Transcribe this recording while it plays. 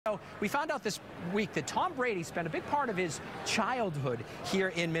We found out this week that Tom Brady spent a big part of his childhood here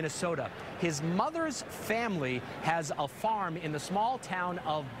in Minnesota. His mother's family has a farm in the small town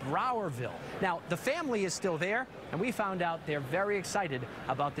of Browerville. Now, the family is still there, and we found out they're very excited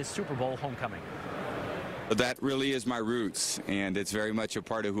about this Super Bowl homecoming. That really is my roots, and it's very much a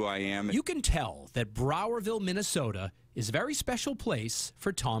part of who I am. You can tell that Browerville, Minnesota is a very special place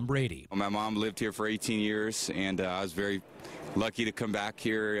for Tom Brady. My mom lived here for 18 years, and I was very lucky to come back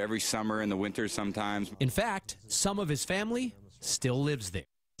here every summer in the winter sometimes. In fact, some of his family still lives there.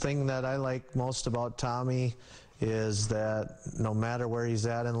 The thing that I like most about Tommy is that no matter where he's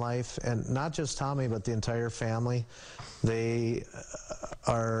at in life, and not just Tommy, but the entire family, they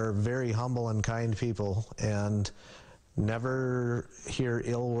are very humble and kind people and never hear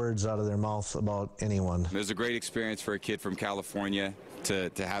ill words out of their mouth about anyone. It was a great experience for a kid from California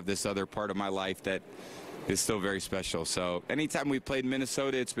to have this other part of my life that is still very special. So anytime we played in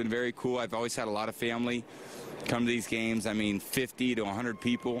Minnesota, it's been very cool. I've always had a lot of family come to these games. I mean, 50 to 100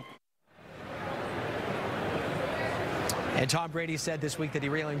 people. And Tom Brady said this week that he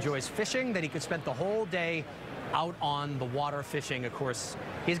really enjoys fishing, that he could spend the whole day out on the water fishing. Of course,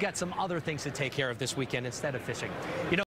 he's got some other things to take care of this weekend instead of fishing. You know,